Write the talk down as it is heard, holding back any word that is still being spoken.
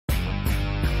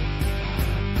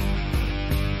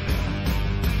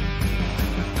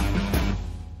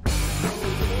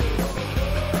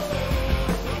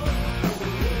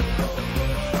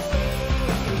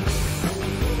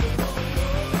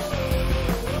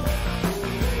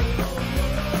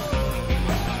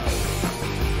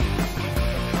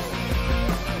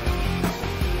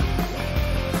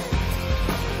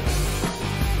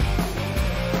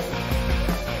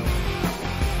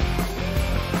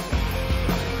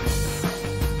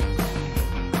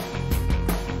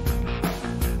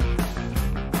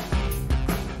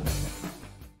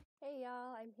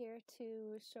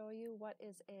to show you what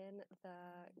is in the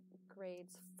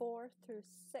grades 4 through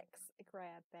 6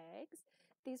 grab bags.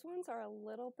 These ones are a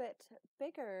little bit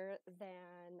bigger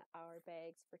than our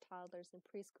bags for toddlers and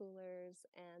preschoolers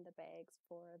and the bags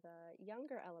for the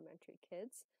younger elementary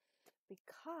kids,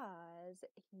 because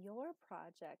your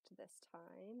project this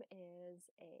time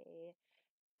is a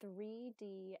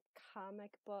 3D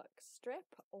comic book strip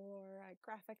or a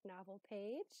graphic novel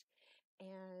page,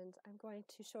 and I'm going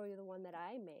to show you the one that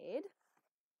I made.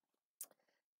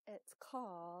 It's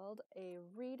called A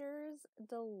Reader's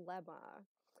Dilemma.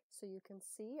 So you can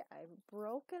see I've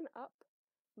broken up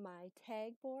my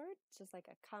tag board, just like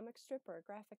a comic strip or a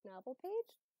graphic novel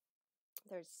page.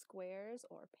 There's squares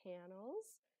or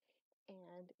panels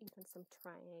and even some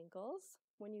triangles.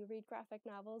 When you read graphic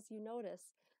novels, you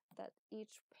notice that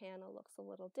each panel looks a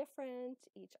little different.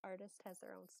 Each artist has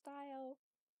their own style.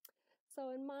 So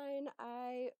in mine,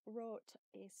 I wrote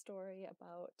a story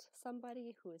about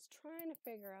somebody who is trying to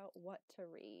figure out what to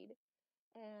read.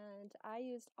 And I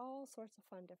used all sorts of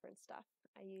fun different stuff.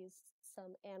 I used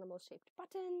some animal-shaped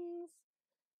buttons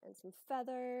and some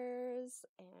feathers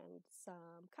and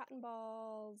some cotton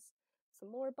balls, some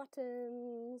more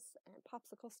buttons and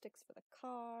popsicle sticks for the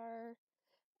car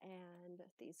and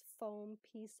these foam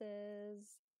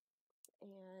pieces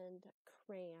and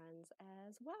crayons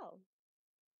as well.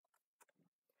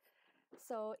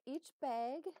 So each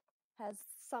bag has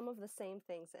some of the same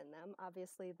things in them.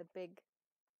 Obviously the big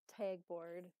tag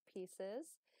board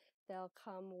pieces, they'll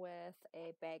come with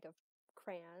a bag of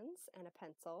crayons and a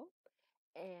pencil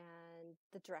and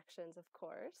the directions, of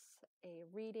course, a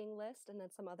reading list, and then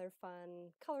some other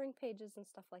fun coloring pages and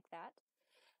stuff like that.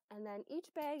 And then each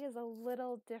bag is a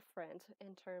little different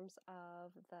in terms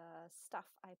of the stuff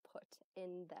I put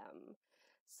in them.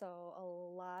 So a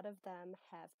lot of them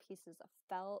have pieces of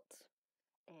felt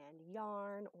and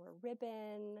yarn or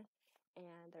ribbon,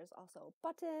 and there's also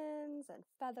buttons and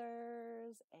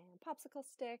feathers and popsicle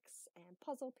sticks and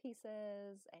puzzle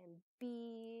pieces and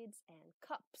beads and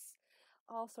cups,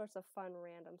 all sorts of fun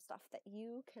random stuff that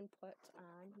you can put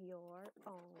on your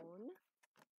own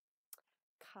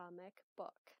comic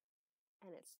book.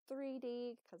 And it's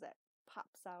 3D because it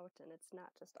pops out and it's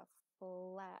not just a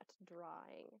flat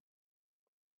drawing.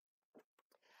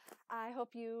 I hope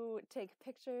you take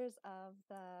pictures of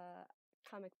the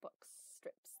comic book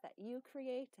strips that you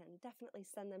create and definitely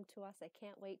send them to us. I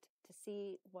can't wait to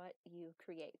see what you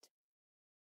create.